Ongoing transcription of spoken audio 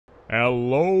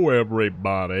Hello,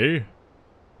 everybody.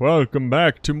 Welcome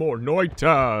back to more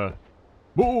Noita.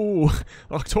 Boo!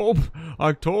 October,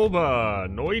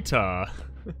 Noita.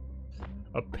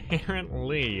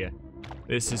 Apparently,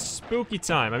 this is spooky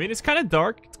time. I mean, it's kind of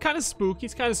dark. It's kind of spooky.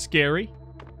 It's kind of scary.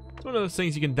 It's one of those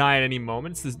things you can die at any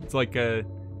moment. It's like a...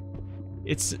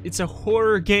 It's a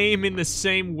horror game in the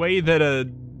same way that a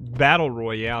battle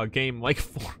royale game like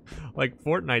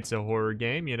Fortnite's a horror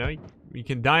game, you know? You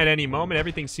can die at any moment.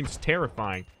 Everything seems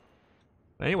terrifying.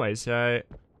 Anyways, I'm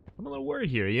a little worried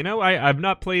here. You know, I've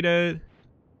not really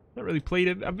played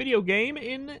a video game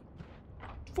in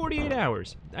 48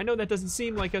 hours. I know that doesn't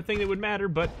seem like a thing that would matter,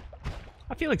 but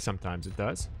I feel like sometimes it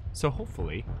does. So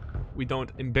hopefully, we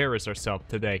don't embarrass ourselves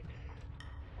today.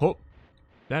 Oh,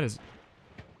 that is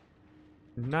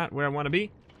not where I want to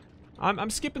be.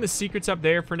 I'm skipping the secrets up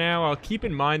there for now. I'll keep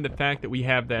in mind the fact that we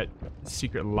have that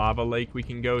secret lava lake we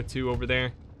can go to over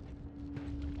there.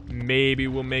 Maybe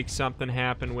we'll make something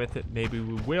happen with it. Maybe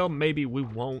we will. Maybe we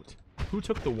won't. Who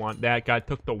took the wand? That guy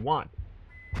took the wand.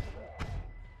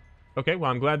 Okay,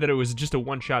 well, I'm glad that it was just a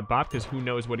one-shot bop, because who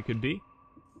knows what it could be.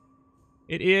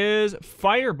 It is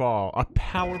Fireball, a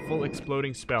powerful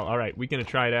exploding spell. All right, we're going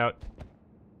to try it out.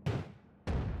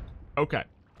 Okay.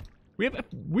 We have,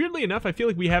 weirdly enough, I feel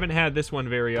like we haven't had this one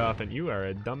very often. You are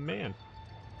a dumb man.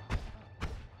 I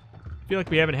feel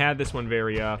like we haven't had this one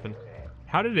very often.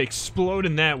 How did it explode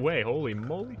in that way? Holy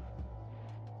moly.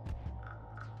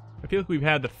 I feel like we've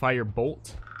had the fire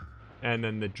bolt and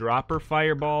then the dropper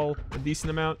fireball a decent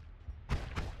amount.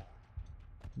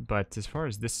 But as far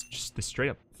as this, just the straight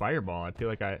up fireball, I feel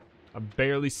like I've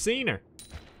barely seen her.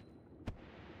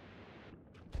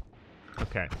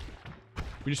 Okay.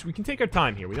 We can take our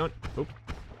time here. We don't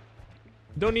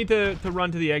need to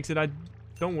run to the exit.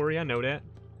 Don't worry, I know that.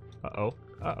 Uh-oh.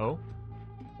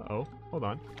 Hold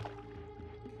on.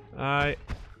 I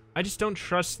just don't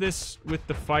trust this with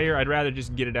the fire. I'd rather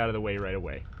just get it out of the way right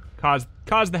away. Cause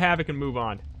the havoc and move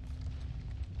on.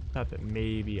 Thought that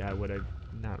maybe I would have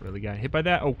not really got hit by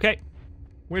that. Okay.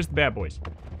 Where's the bad boys?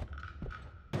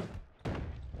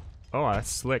 Oh,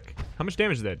 that's slick. How much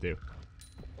damage did that do?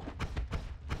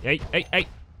 Hey. I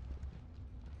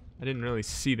didn't really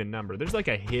see the number. There's like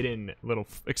a hidden little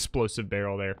explosive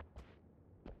barrel there.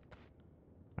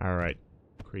 Alright.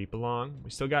 Creep along. We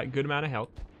still got a good amount of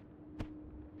health.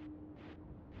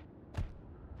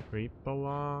 Creep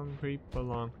along.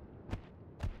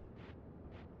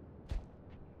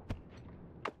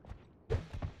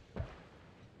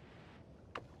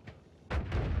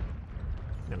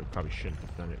 Now, we probably shouldn't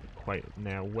have done it quite in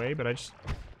that way, but I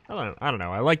don't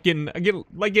know. I like getting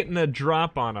a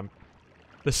drop on them.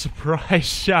 The surprise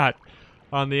shot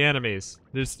on the enemies.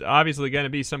 There's obviously going to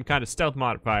be some kind of stealth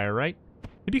modifier, right?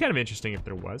 It'd be kind of interesting if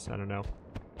there was. I don't know.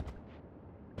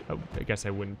 Oh, I guess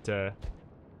I wouldn't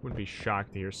be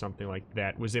shocked to hear something like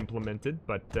that was implemented,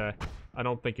 but I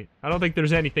don't think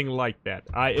there's anything like that.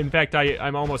 In fact,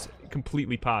 I'm almost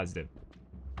completely positive.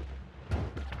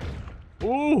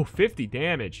 Ooh, 50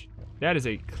 damage. That is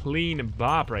a clean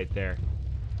bop right there.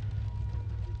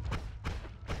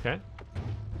 Okay.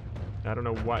 I don't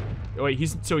know what. Oh wait,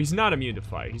 he's not immune to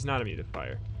fire. He's not immune to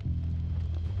fire.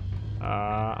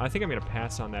 I think I'm gonna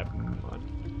pass on that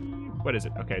one. What is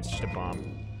it? Okay, it's just a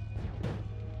bomb.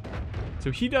 So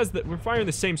he does that. We're firing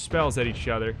the same spells at each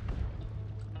other.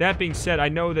 That being said, I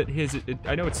know that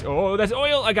I know it's. Oh, that's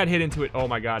oil. I got hit into it. Oh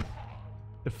my god.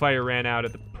 The fire ran out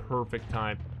at the perfect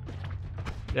time.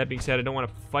 That being said, I don't want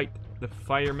to fight the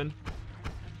firemen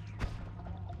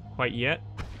quite yet.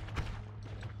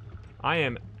 I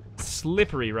am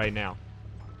slippery right now.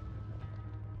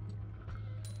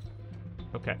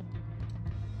 Okay.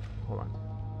 Hold on.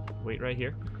 Wait right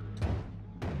here.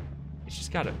 It's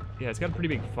just got it's got a pretty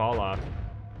big fall off.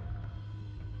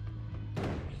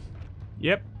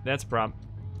 Yep, that's a problem.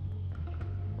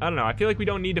 I don't know. I feel like we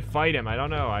don't need to fight him. I don't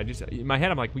know. In my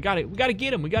head I'm like, we gotta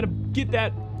get him. We gotta get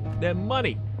that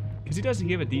money. Because he doesn't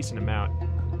give a decent amount.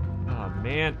 Oh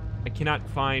man. I cannot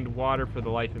find water for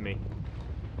the life of me.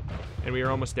 And we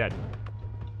are almost dead.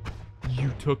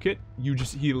 You took it. He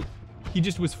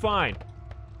just was fine.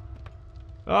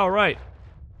 All right.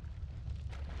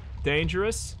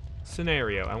 Dangerous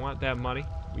scenario. I want that money.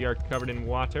 We are covered in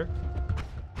water.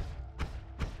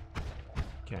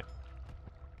 Okay.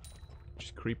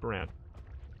 Just creep around.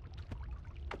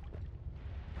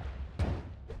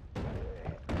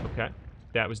 Okay.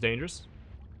 That was dangerous.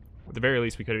 At the very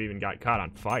least, we could have even got caught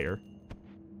on fire.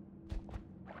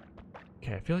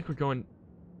 Okay, I feel like we're going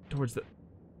towards the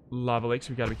lava lake,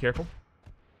 so we gotta be careful.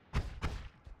 I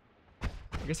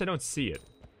guess I don't see it.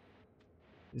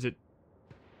 Is it?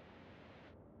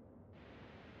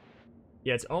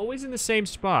 Yeah, it's always in the same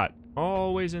spot.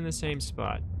 Always in the same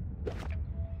spot.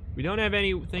 We don't have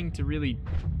anything to really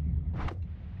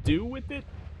do with it.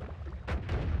 I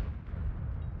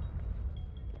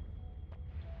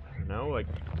don't know, like,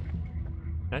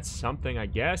 that's something, I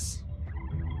guess.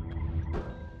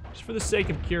 Just for the sake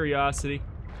of curiosity.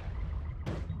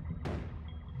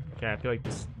 Okay, I feel like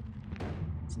this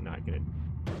is not gonna...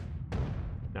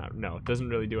 No, it doesn't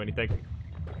really do anything.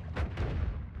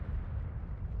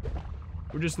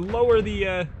 We'll just lower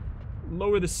the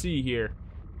sea here.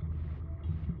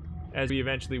 As we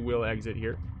eventually will exit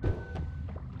here.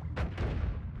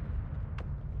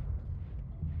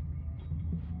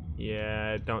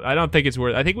 Yeah, I don't think it's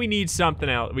worth... I think we need something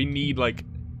else. We need, like...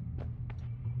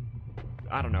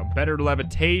 I don't know, better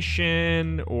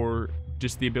levitation, or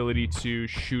just the ability to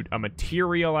shoot a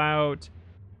material out,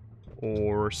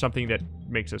 or something that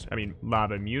makes us... I mean,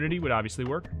 lava immunity would obviously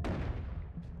work.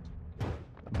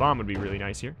 A bomb would be really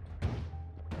nice here.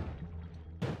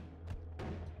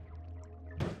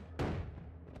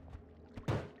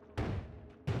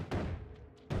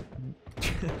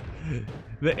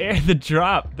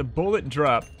 The bullet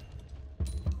drop.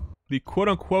 The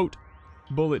quote-unquote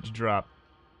bullet drop.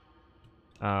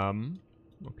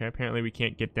 Okay, apparently we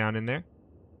can't get down in there.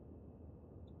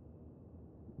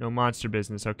 No monster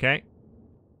business, okay?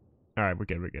 Alright, we're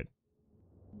good, we're good.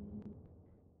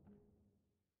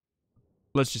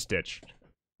 Let's just ditch.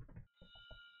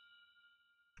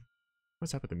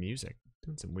 What's up with the music?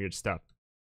 Doing some weird stuff.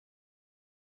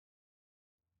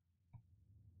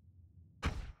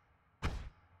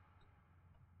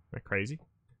 Am I crazy?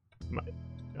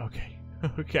 Okay.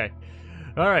 Okay.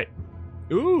 Alright.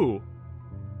 Ooh!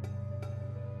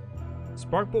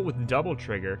 Spark bolt with double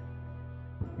trigger.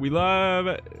 We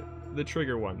love the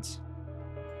trigger ones.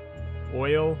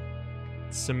 Oil.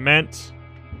 Cement.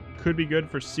 Could be good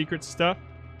for secret stuff.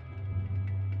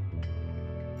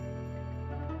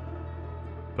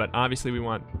 But obviously we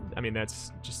want... I mean,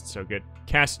 that's just so good.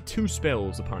 Cast 2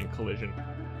 spells upon collision.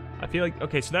 I feel like...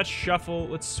 Okay, so that's shuffle.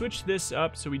 Let's switch this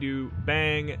up so we do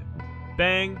bang,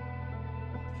 bang.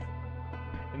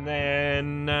 And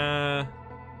then... I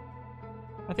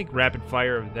think rapid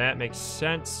fire of that makes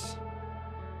sense.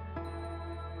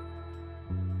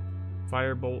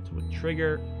 Firebolt with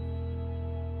trigger.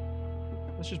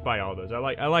 Let's just buy all those. I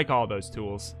like all those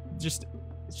tools. It's just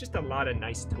a lot of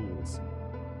nice tools.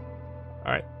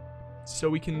 All right. So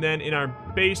we can then in our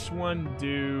base one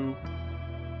do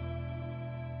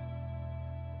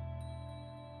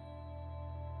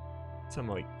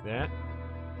something like that.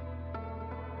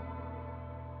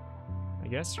 I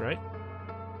guess, right?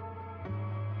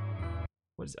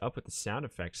 What is up with the sound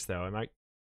effects though?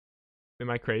 Am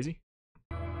I crazy?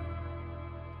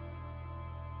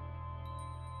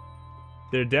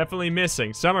 They're definitely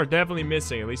missing. Some are definitely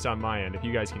missing, at least on my end. If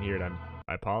you guys can hear it,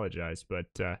 I apologize, but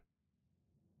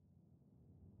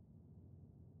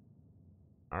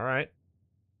all right.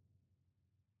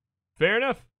 Fair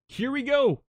enough. Here we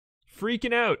go.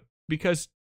 Freaking out because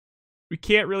we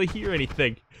can't really hear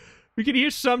anything. We can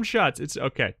hear some shots. It's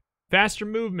okay. Faster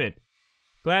movement.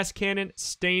 Glass cannon,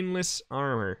 stainless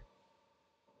armor.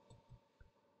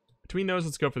 Between those,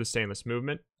 let's go for the stainless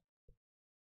movement.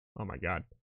 Oh my god.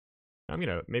 I'm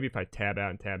gonna, maybe if I tab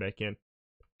out and tab back in.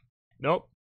 Nope.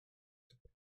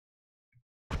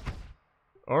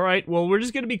 Alright, well, we're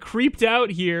just gonna be creeped out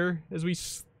here as we...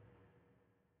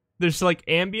 There's like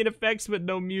ambient effects, but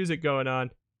no music going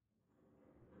on.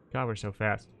 God, we're so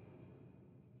fast.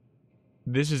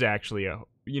 This is actually a...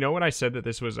 You know when I said that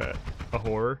this was a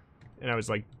horror? And I was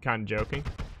like, kind of joking?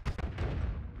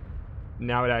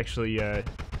 Now it actually,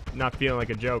 not feeling like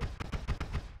a joke.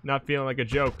 Not feeling like a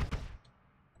joke.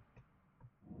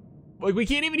 Like, we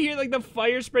can't even hear, like, the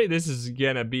fire spray. This is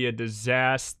gonna be a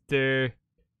disaster.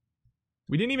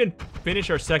 We didn't even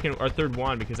finish our third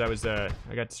wand because I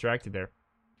got distracted there.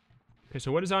 Okay,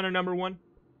 so what is on our number 1?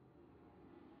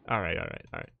 Alright.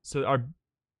 So our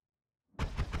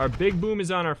big boom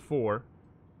is on our 4.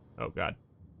 Oh, God.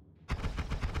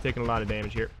 Taking a lot of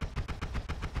damage here.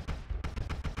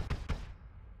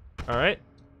 Alright.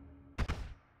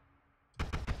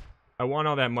 I want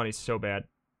all that money so bad.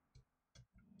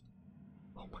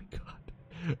 Oh my god.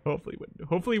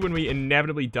 Hopefully when we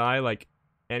inevitably die, like,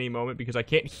 any moment, because I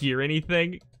can't hear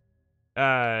anything,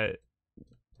 oh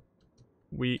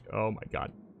my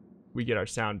god. We get our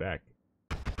sound back.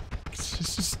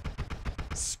 It's just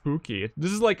spooky.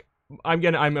 This is like,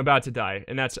 I'm about to die,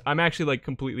 and I'm actually, like,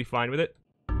 completely fine with it.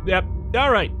 Yep.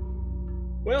 Alright.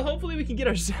 Well, hopefully we can get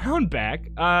our sound back.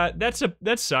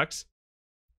 That sucks.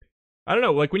 I don't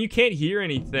know, like, when you can't hear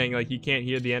anything, like, you can't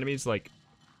hear the enemies, like,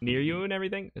 near you and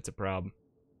everything, it's a problem.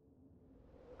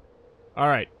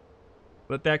 Alright.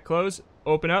 Let that close.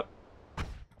 Open up.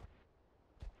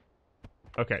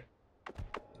 Okay.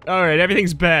 Alright,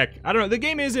 everything's back. I don't know. The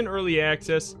game is in early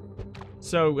access.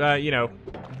 So, you know,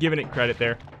 giving it credit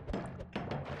there.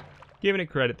 Giving it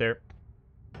credit there.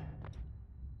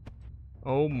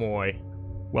 Oh, boy.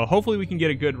 Well, hopefully we can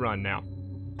get a good run now.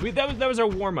 That was our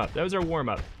warm-up. That was our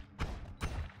warm-up.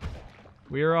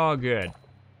 We're all good.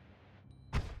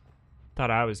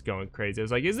 Thought I was going crazy. I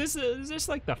was like, is this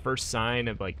like the first sign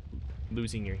of, like,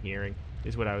 losing your hearing?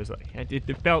 Is what I was like.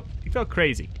 It felt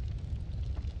crazy.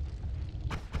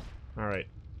 Alright.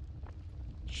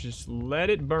 Just let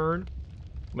it burn.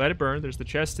 Let it burn. There's the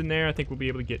chest in there. I think we'll be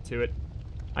able to get to it.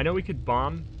 I know we could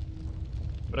bomb,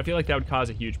 but I feel like that would cause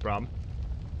a huge problem.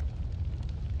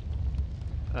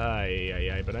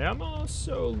 But I am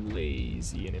also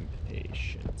lazy and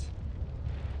impatient.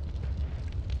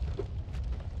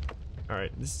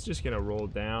 Alright, this is just gonna roll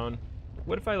down.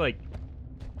 What if I, like...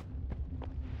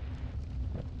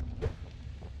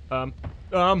 Oh,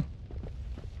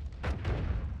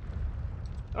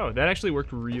 that actually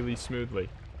worked really smoothly.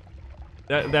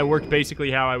 That worked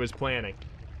basically how I was planning.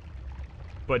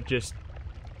 But just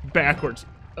backwards.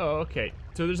 Oh, okay.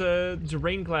 So there's a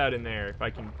rain cloud in there. If I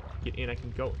can get in, I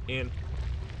can go in.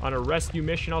 On a rescue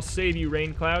mission, I'll save you,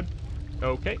 rain cloud.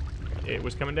 Okay. It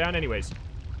was coming down anyways.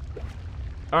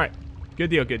 Alright. Good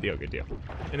deal, good deal, good deal.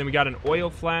 And then we got an oil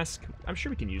flask. I'm sure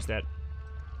we can use that.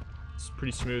 It's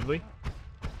pretty smoothly.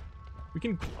 We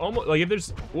can almost, like, if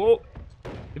there's, whoa.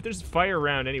 If there's fire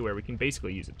around anywhere, we can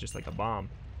basically use it just like a bomb.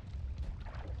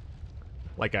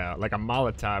 Like a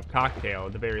Molotov cocktail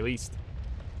at the very least.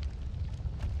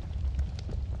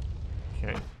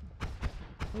 Okay.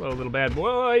 Hello, little bad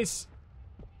boys.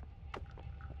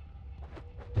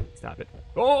 Stop it.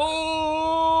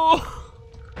 Oh!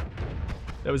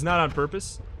 That was not on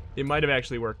purpose. It might have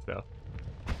actually worked, though.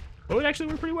 Oh, it actually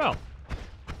worked pretty well.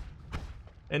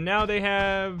 And now they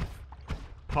have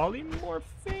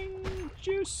polymorphing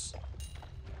juice.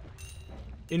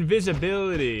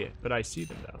 Invisibility, but I see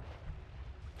them, though.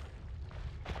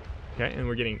 Okay, and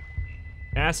we're getting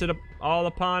acid all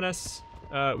upon us.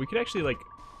 We could actually, like,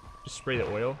 just spray the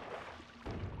oil.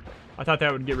 I thought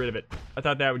that would get rid of it. I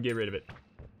thought that would get rid of it.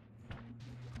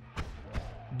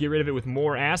 Get rid of it with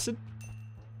more acid?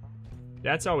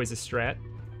 That's always a strat.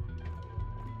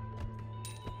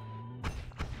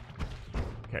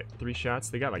 Okay, 3 shots.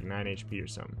 They got like 9 HP or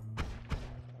something.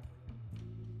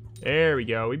 There we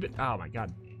go. We've been, oh my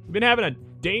god. We've been having a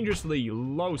dangerously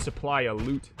low supply of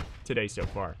loot today so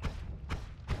far.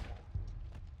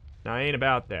 Now, I ain't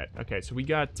about that. Okay, so we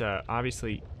got,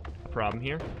 obviously, a problem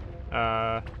here.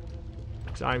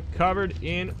 So I'm covered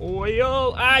in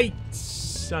oil.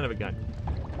 Son of a gun.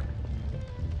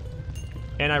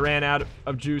 And I ran out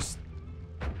of juice.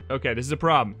 Okay, this is a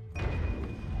problem.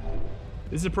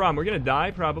 This is a problem. We're gonna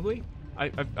die, probably.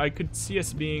 I could see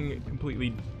us being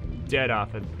completely dead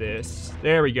off of this.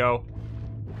 There we go.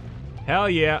 Hell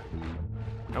yeah.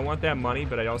 I want that money,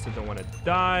 but I also don't want to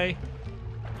die.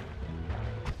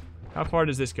 How far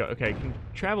does this go? Okay, I can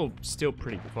travel still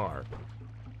pretty far.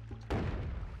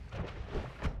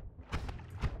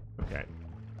 Okay.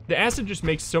 The acid just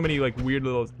makes so many, like, weird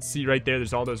little... See, right there,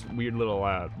 there's all those weird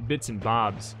little bits and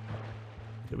bobs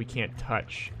that we can't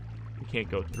touch. We can't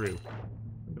go through.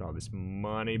 Look at all this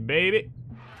money, baby.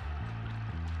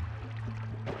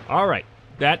 Alright.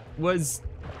 That was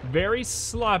very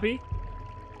sloppy.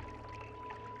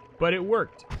 But it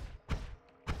worked.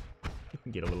 We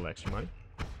can get a little extra money.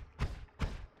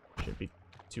 Shouldn't be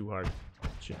too hard.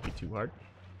 Shouldn't be too hard.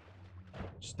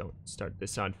 Just don't start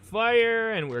this on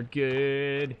fire, and we're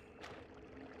good.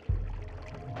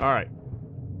 Alright.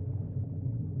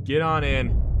 Get on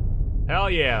in. Hell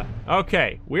yeah.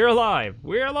 Okay, we're alive.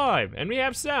 We're alive. And we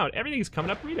have sound. Everything's coming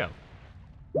up Rito.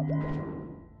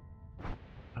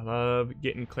 I love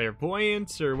getting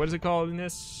clairvoyance, or what is it called in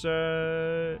this?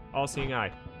 All-seeing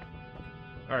eye.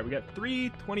 Alright, we got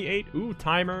 328. Ooh,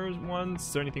 timers ones.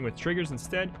 Is there anything with triggers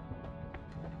instead?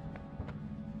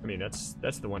 I mean, that's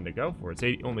the one to go for. It's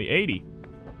only 80.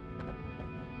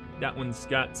 That one's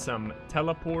got some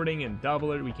teleporting and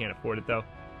doubler. We can't afford it, though.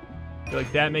 I feel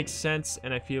like that makes sense,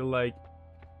 and I feel like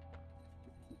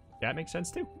that makes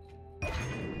sense, too.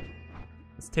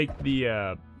 Let's take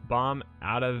the bomb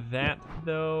out of that,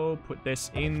 though. Put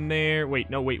this in there. Wait,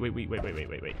 no, wait. We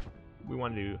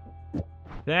want to do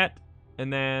that,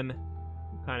 and then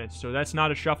kind of... So that's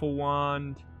not a shuffle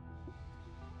wand.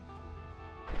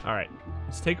 Alright,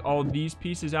 let's take all these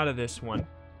pieces out of this one.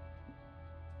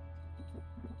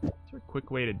 Is there a quick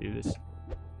way to do this?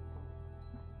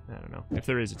 I don't know. If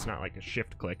there is, it's not like a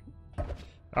shift click.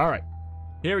 Alright.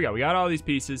 Here we go. We got all these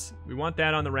pieces. We want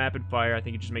that on the rapid fire. I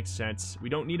think it just makes sense. We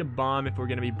don't need a bomb if we're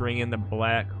going to be bringing the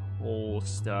black hole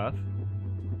stuff.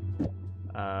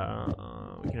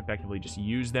 We can effectively just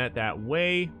use that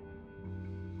way.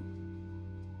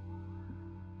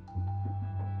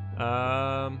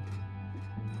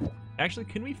 Actually,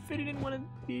 can we fit it in one of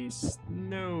these?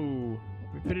 No.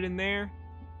 Can we fit it in there?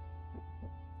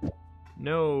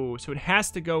 No. So it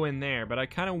has to go in there, but I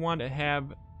kind of want to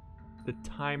have the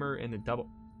timer and the double.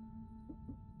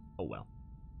 Oh, well.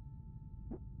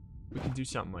 We can do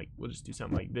something like, we'll just do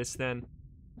something like this then.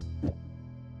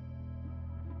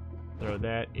 Throw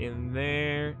that in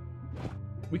there.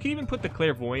 We can even put the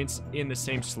clairvoyance in the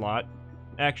same slot,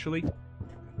 actually.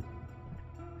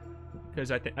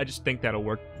 Because I just think that'll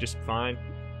work just fine.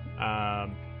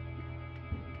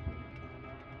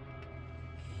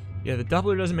 Yeah, the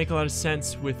doubler doesn't make a lot of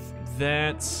sense with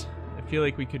that. I feel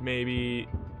like we could maybe...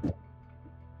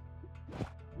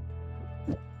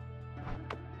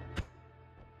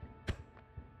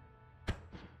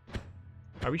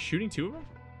 Are we shooting two of them?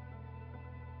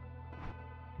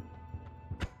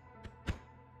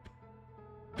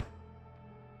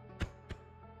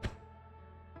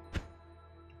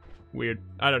 Weird.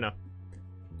 I don't know.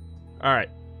 Alright.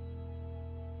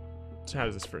 So how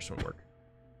does this first one work?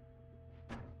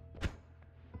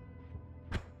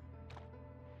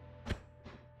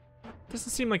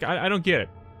 Doesn't seem like... I don't get it.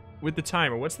 With the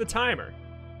timer. What's the timer?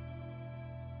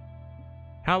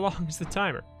 How long is the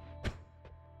timer?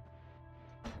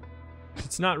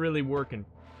 It's not really working.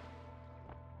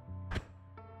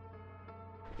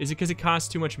 Is it because it costs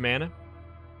too much mana?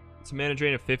 It's a mana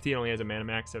drain of 50. It only has a mana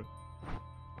max of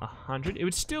 100. It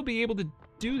would still be able to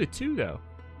do the two, though.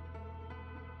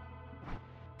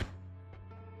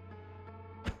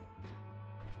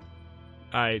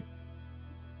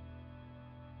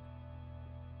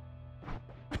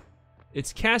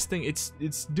 It's casting. It's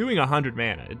doing 100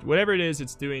 mana. Whatever it is,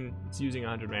 it's using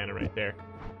 100 mana right there.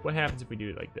 What happens if we do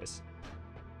it like this?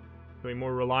 Can we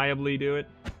more reliably do it?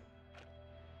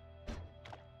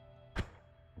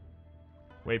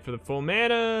 Wait for the full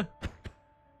mana.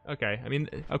 Okay, I mean,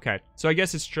 okay. So I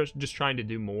guess it's just trying to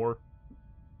do more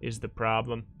is the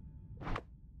problem.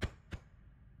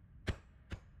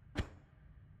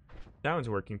 That one's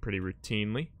working pretty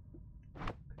routinely.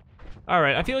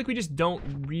 Alright, I feel like we just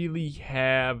don't really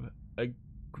have a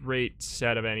great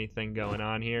set of anything going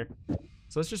on here.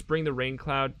 So let's just bring the rain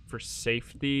cloud for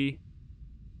safety.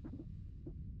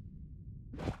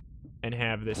 And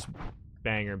have this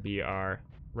banger be our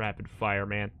rapid fire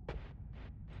man.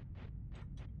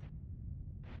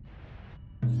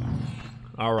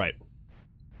 All right.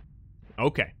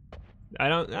 Okay. I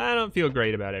don't feel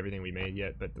great about everything we made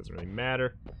yet, but it doesn't really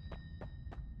matter.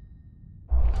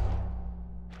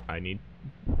 I need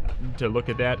to look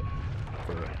at that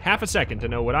for half a second to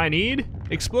know what I need.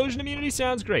 Explosion immunity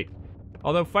sounds great.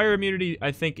 Although fire immunity,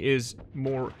 I think, is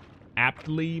more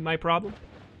aptly my problem.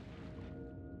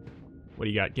 What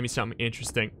do you got? Give me something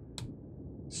interesting.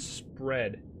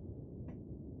 Spread.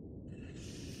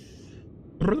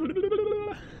 I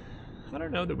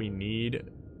don't know that we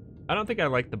need... I don't think I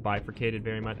like the bifurcated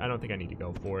very much. I don't think I need to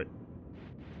go for it.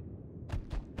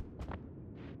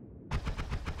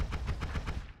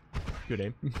 Good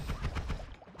aim.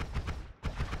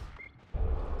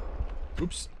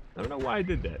 Oops. I don't know why I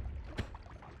did that.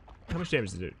 How much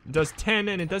damage does it do? It does 10,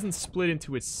 and it doesn't split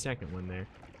into its second one there.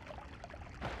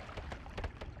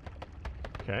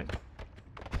 Okay.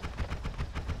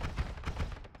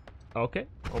 Okay.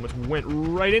 Almost went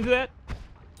right into that.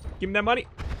 Give me that money.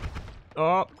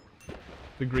 Oh.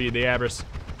 The greed, the avarice.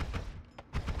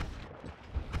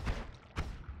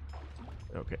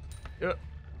 Okay.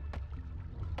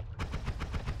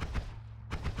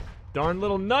 Darn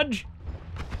little nudge.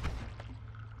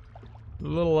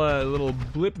 Little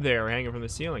blip there hanging from the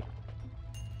ceiling.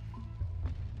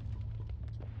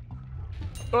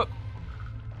 Oh.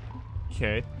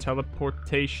 Okay,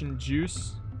 teleportation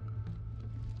juice.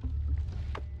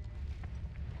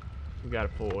 We got a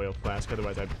full oil flask,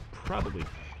 otherwise I'd probably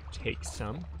take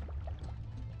some.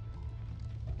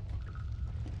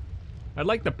 I'd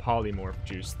like the polymorph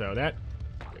juice though. That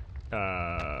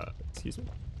excuse me.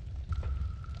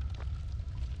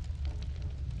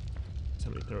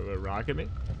 Somebody throw a rock at me.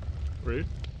 Rude.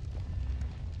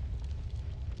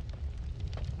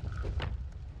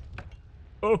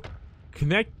 Oh, can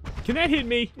that hit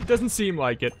me? It doesn't seem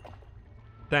like it.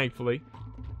 Thankfully.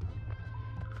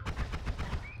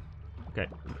 Okay,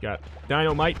 we got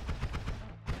dynamite.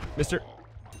 Mister.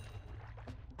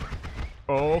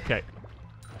 Oh, okay.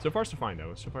 So far so fine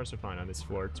though. So far so fine on this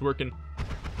floor. It's working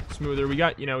smoother. We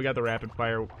got the rapid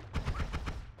fire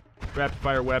rapid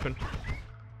fire weapon.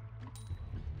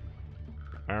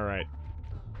 Alright.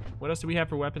 What else do we have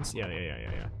for weapons? Yeah.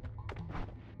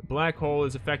 The black hole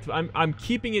is effective. I'm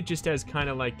keeping it just as kind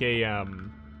of like a,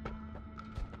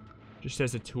 just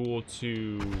as a tool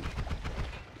to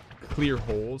clear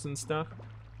holes and stuff.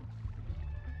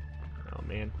 Oh,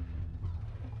 man.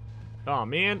 Oh,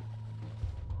 man.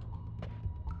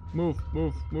 Move.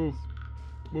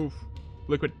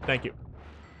 Liquid, thank you.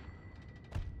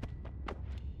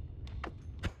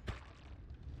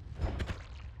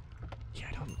 Yeah,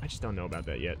 I just don't know about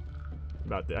that yet.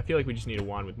 I feel like we just need a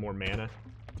wand with more mana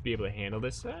to be able to handle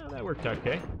this. That worked out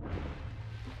okay.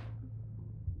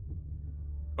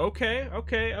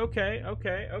 Okay.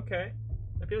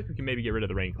 I feel like we can maybe get rid of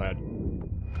the rain cloud.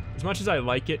 As much as I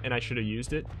like it, and I should have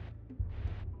used it.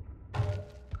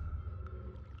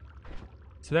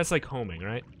 So that's like homing,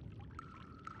 right?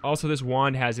 Also, this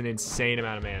wand has an insane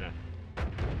amount of mana.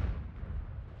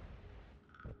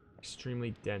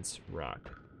 Extremely dense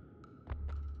rock.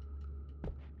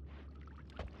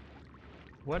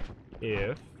 What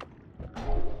if...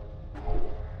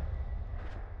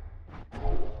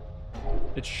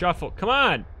 it's shuffle. Come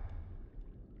on!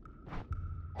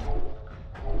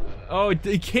 Oh,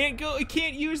 it can't go. It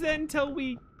can't use that until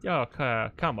we... oh,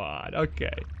 come on. Okay.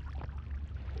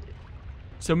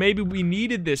 So maybe we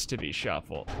needed this to be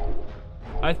shuffled.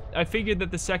 I figured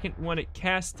that the second one it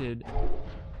casted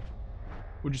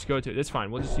would just go to it. That's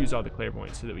fine. We'll just use all the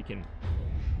clairvoyance so that we can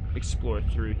explore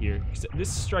through here.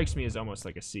 This strikes me as almost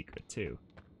like a secret, too.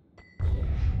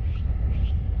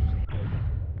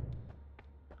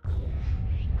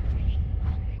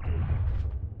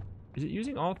 Is it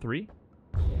using all three?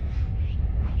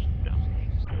 No.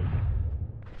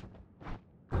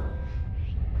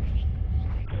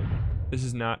 This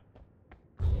is not...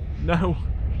 no.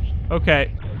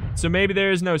 Okay. So maybe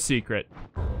there is no secret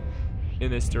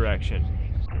in this direction.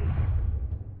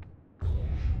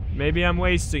 Maybe I'm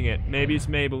wasting it. Maybe it's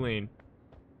Maybelline.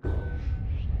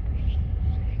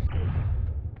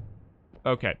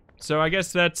 Okay. So I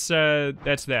guess that's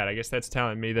that. I guess that's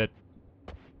telling me that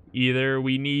either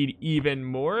we need even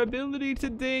more ability to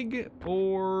dig,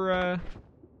 or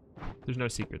there's no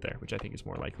secret there, which I think is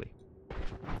more likely.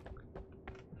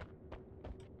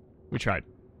 We tried.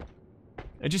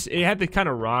 It had the kind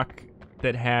of rock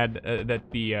that had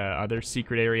that the other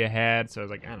secret area had, so I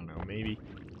was like, I don't know, maybe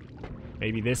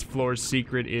this floor's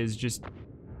secret is just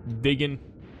digging.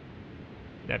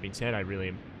 That being said, I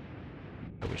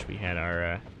wish we had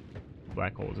our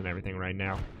black holes and everything right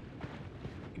now,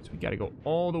 because we got to go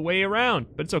all the way around.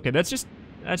 But it's okay. That's just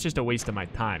a waste of my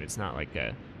time. It's not like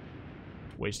a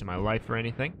waste of my life or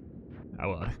anything. Oh,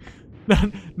 well,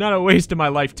 not a waste of my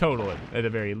life total at the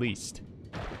very least.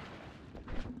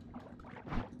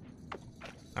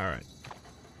 All right.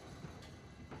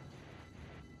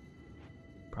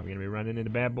 Probably gonna be running into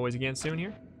bad boys again soon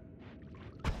here.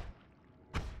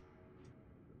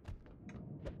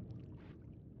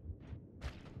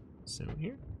 Soon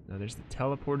here. Now there's the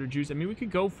teleporter juice. I mean, we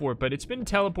could go for it, but it's been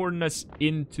teleporting us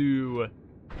into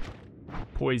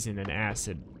poison and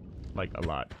acid like a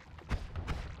lot.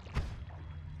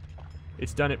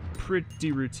 It's done it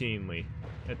pretty routinely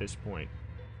at this point.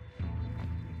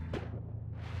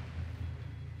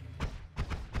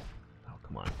 Oh,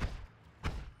 come on.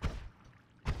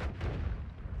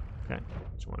 Okay,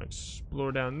 just want to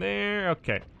explore down there.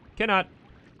 Okay, cannot.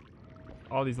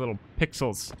 All these little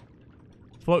pixels.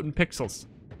 Floating pixels.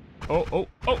 Oh.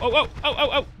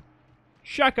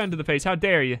 Shotgun to the face. How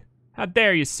dare you? How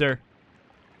dare you, sir?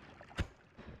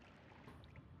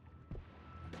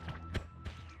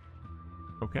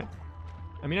 Okay.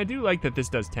 I mean, I do like that this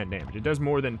does 10 damage. It does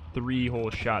more than 3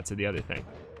 whole shots of the other thing.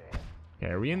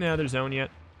 Okay, are we in the other zone yet?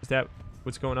 Is that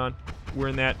what's going on? We're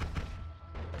in that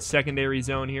secondary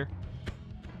zone here.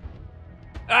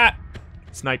 Ah!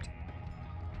 Sniped.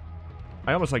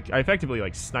 I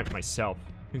effectively, sniped myself.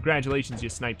 Congratulations, you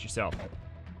sniped yourself.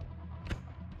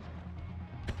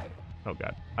 Oh,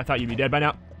 God. I thought you'd be dead by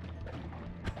now.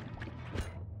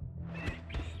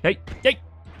 Hey!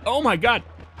 Oh, my God!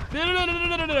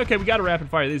 No. Okay, we gotta rapid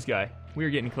fire this guy. We are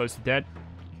getting close to dead.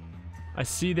 I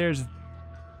see we're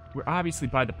obviously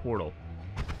by the portal.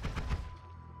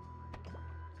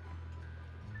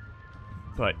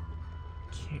 But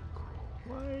can't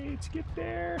quite get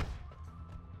there.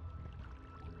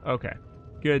 Okay,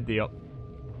 good deal.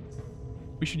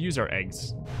 We should use our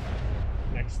eggs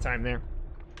next time there.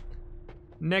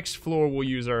 Next floor, we'll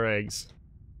use our eggs.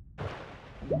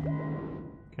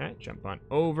 Okay, jump on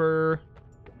over.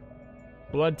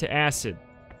 Blood to acid.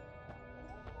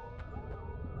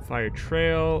 Fire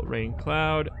trail, rain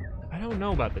cloud. I don't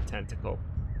know about the tentacle.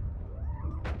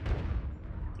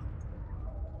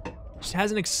 Just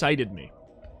hasn't excited me.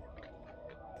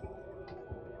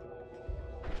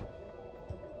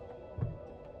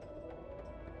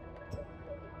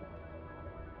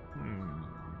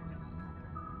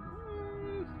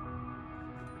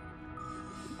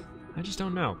 I just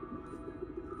don't know.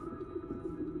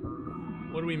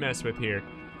 What do we mess with here?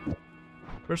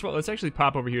 First of all, let's actually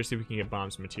pop over here, see if we can get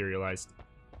bombs materialized.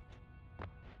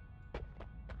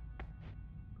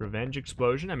 Revenge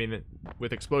explosion? I mean,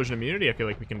 with explosion immunity, I feel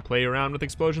like we can play around with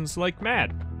explosions like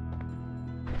mad.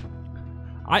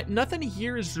 Nothing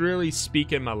here is really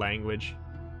speaking my language.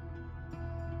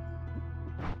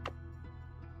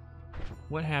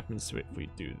 What happens if we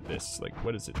do this? Like,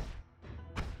 what is it?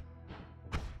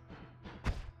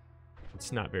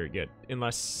 It's not very good.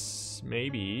 Unless,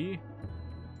 maybe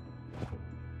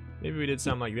we did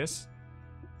something like this.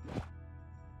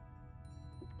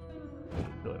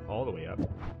 Fill it all the way up.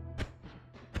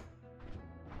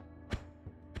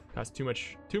 Costs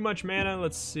too much mana.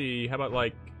 Let's see. How about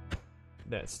like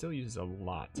that? Still uses a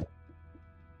lot.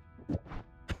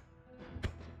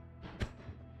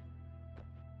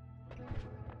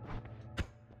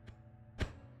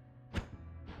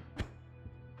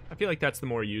 I feel like that's the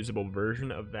more usable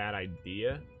version of that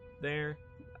idea there.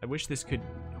 I wish this could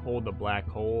hold the black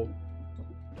hole.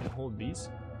 Can it hold these?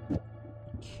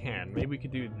 Can. Maybe we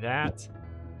could do that.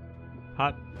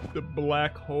 Pop the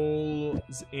black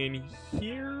holes in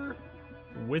here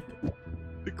with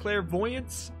the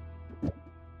clairvoyance.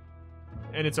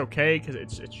 And it's okay because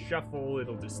it's shuffle.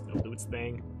 It'll do its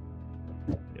thing.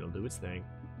 It'll do its thing.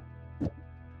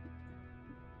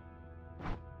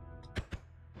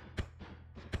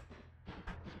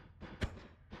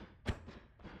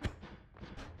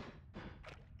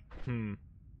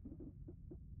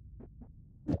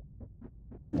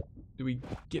 Do we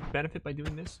get benefit by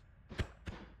doing this?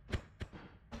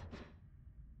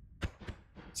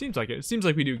 Seems like it. It seems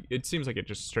like we do. It seems like it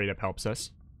just straight up helps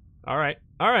us. All right.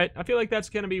 All right. I feel like that's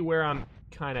going to be where I'm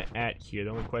kind of at here.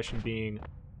 The only question being,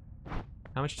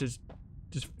 how much does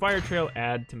Fire Trail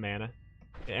add to mana?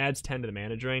 It adds 10 to the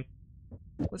mana drain.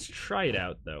 Let's try it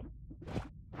out, though.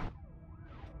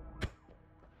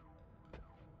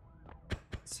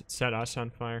 Set us on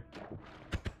fire.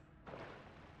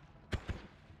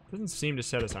 Doesn't seem to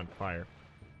set us on fire.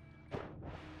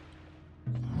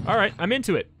 Alright, I'm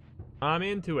into it. I'm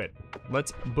into it.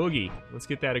 Let's boogie. Let's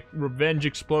get that revenge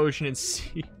explosion and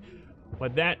see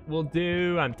what that will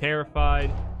do. I'm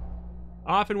terrified.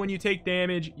 Often when you take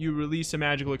damage, you release a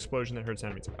magical explosion that hurts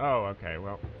enemies. Oh, okay,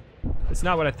 well. It's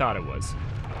not what I thought it was.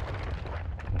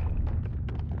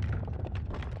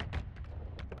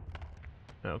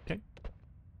 Okay.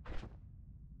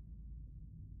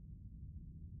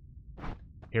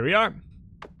 Here we are.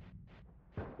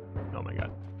 Oh my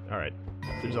god. Alright.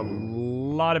 There's a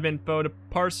lot of info to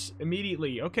parse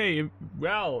immediately. Okay,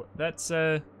 well, that's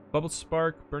Bubble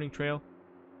Spark, Burning Trail,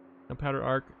 Gunpowder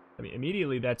Arc. I mean,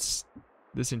 immediately this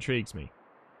intrigues me.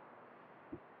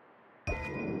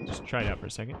 Just try it out for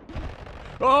a second.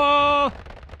 Oh!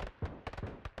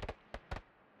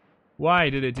 Why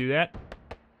did it do that?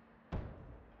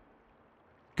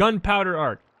 Gunpowder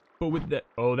Arc. But with the...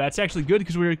 Oh, that's actually good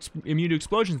because we're immune to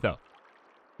explosions, though.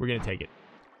 We're going to take it.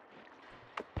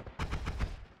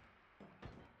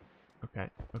 Okay,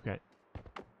 okay.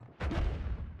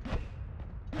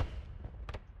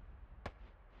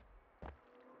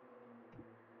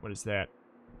 What is that?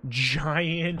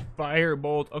 Giant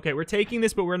firebolt. Okay, we're taking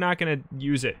this, but we're not going to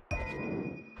use it.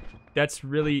 That's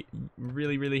really,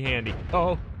 really, really handy.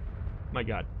 Oh, my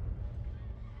god.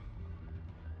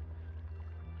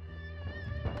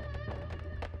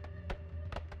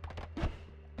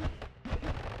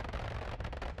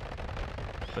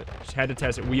 But just had to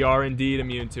test it. We are indeed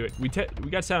immune to it. We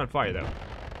got set on fire, though.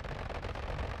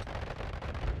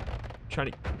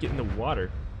 Trying to get in the water.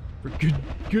 For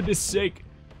goodness sake.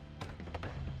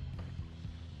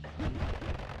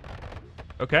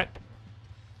 Okay.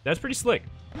 That's pretty slick.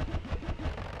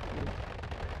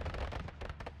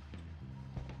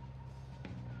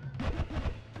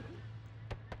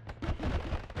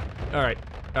 Alright.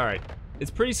 Alright.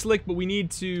 It's pretty slick, but we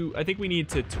need to... I think we need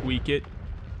to tweak it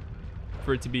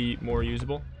for it to be more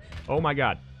usable. Oh my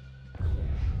god.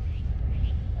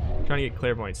 Trying to get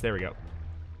clairvoyance. There we go.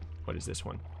 What is this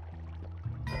one?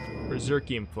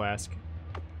 Berserkium Flask.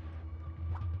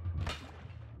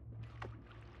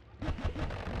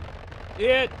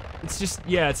 It's just,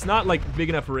 yeah, it's not like big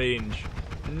enough range.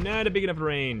 Not a big enough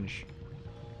range.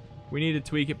 We need to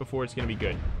tweak it before it's gonna be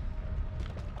good.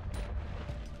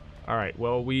 Alright,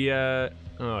 well, we, oh,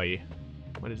 yeah.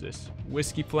 What is this?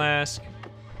 Whiskey Flask.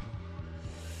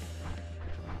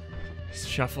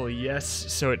 Shuffle, yes.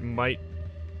 So it might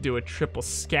do a triple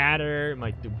scatter. It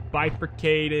might do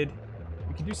bifurcated.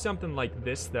 We could do something like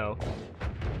this, though.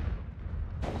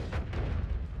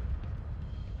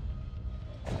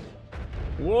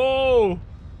 Whoa!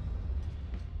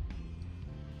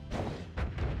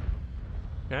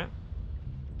 Okay.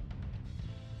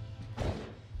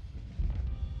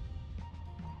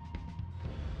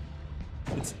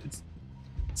 It's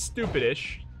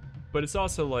stupidish, but it's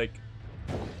also like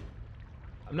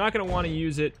I'm not gonna want to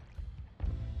use it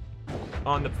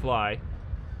on the fly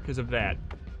because of that.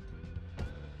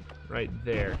 Right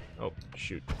there. Oh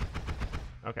shoot.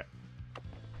 Okay.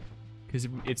 Because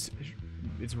it's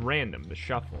random, the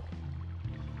shuffle.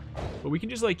 But we can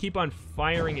just like keep on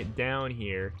firing it down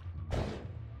here.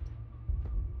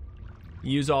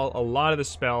 Use a lot of the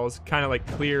spells, kind of like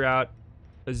clear out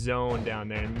a zone down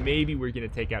there, and maybe we're gonna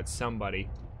take out somebody.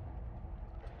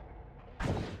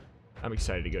 I'm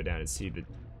excited to go down and see the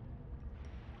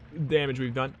damage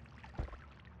we've done.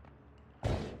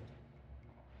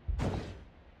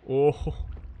 Oh,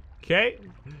 okay.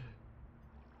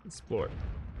 Explore.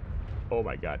 Oh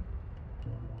my god.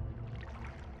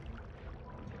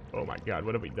 Oh my god,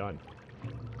 what have we done?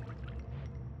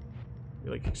 We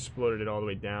like exploded it all the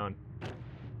way down.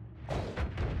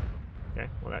 Okay,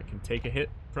 well that can take a hit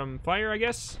from fire, I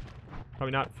guess.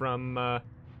 Probably not from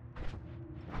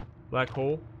black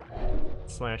hole.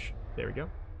 Slash, there we go.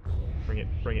 Bring it,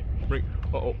 bring it, bring.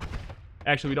 Uh-oh.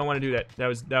 Actually, we don't want to do that. That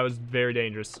was very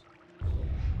dangerous.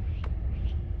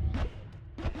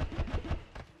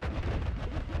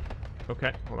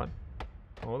 Okay, hold on.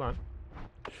 Hold on.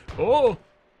 Oh!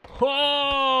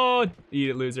 Oh! Eat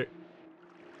it, loser.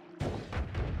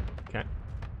 Okay.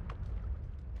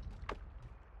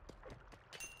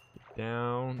 Get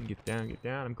down, get down, get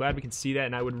down. I'm glad we can see that,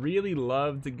 and I would really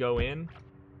love to go in.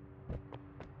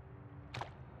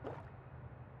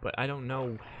 But I don't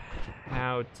know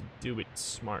how to do it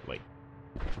smartly.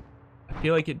 I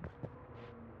feel like it...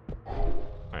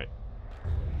 Alright.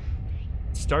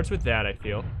 It starts with that, I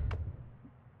feel.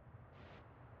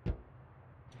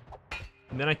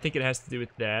 And then I think it has to do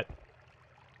with that.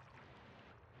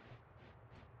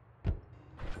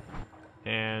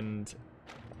 And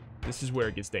this is where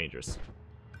it gets dangerous.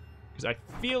 Because I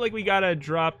feel like we gotta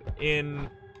drop in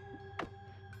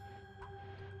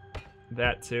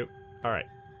that too. Alright.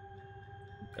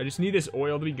 I just need this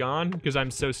oil to be gone because I'm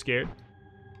so scared.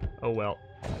 Oh well.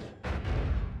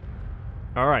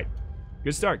 Alright.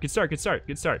 Good start, good start, good start,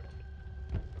 good start.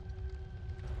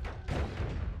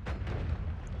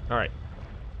 Alright.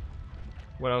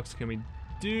 What else can we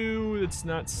do that's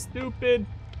not stupid?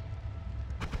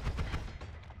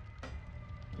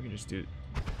 We can just do it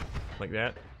like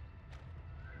that.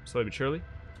 Slowly but surely.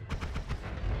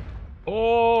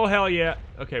 Oh, hell yeah.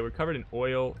 Okay, we're covered in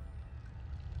oil.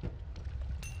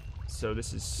 So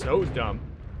this is so dumb.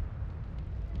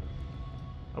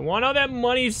 I want all that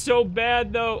money so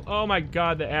bad, though. Oh my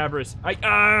god, the avarice.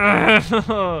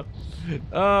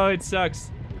 Oh, it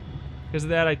sucks. Because of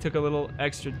that, I took a little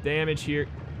extra damage here.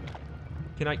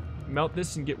 Can I melt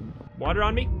this and get water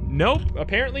on me? Nope,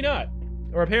 apparently not.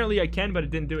 Or apparently I can, but it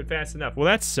didn't do it fast enough. Well,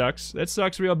 that sucks. That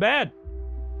sucks real bad.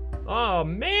 Oh,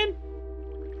 man.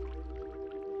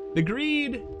 The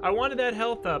greed. I wanted that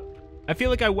health up. I feel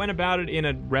like I went about it in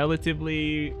a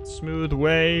relatively smooth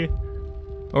way.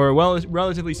 Or a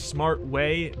relatively smart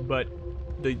way, but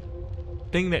the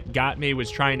thing that got me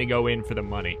was trying to go in for the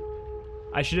money.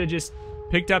 I should have just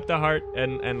picked up the heart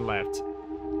and left.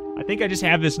 I think I just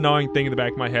have this gnawing thing in the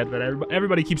back of my head that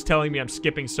everybody keeps telling me I'm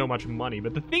skipping so much money.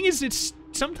 But the thing is,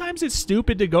 sometimes it's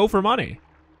stupid to go for money.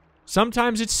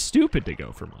 Sometimes it's stupid to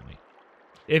go for money.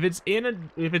 If it's in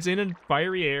a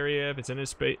fiery area, if it's in a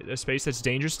space that's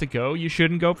dangerous to go, you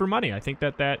shouldn't go for money. I think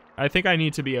I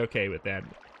need to be okay with that,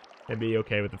 and be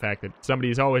okay with the fact that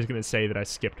somebody's always going to say that I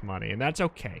skipped money, and that's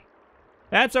okay.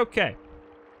 That's okay.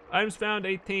 Items found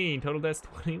 18, total deaths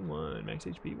 21, max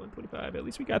HP 125. At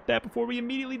least we got that before we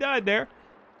immediately died there.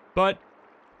 But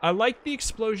I like the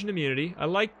explosion immunity. I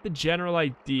like the general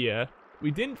idea.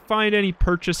 We didn't find any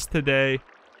purchase today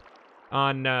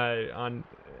on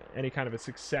any kind of a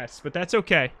success, but that's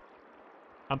okay.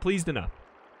 I'm pleased enough.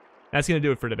 That's gonna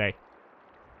do it for today.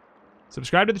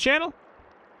 Subscribe to the channel.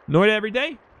 Noita every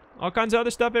day. All kinds of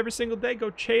other stuff every single day. Go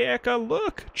check a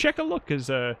look. Check a look, as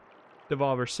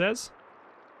Devolver says.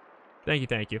 Thank you,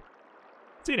 thank you.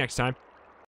 See you next time.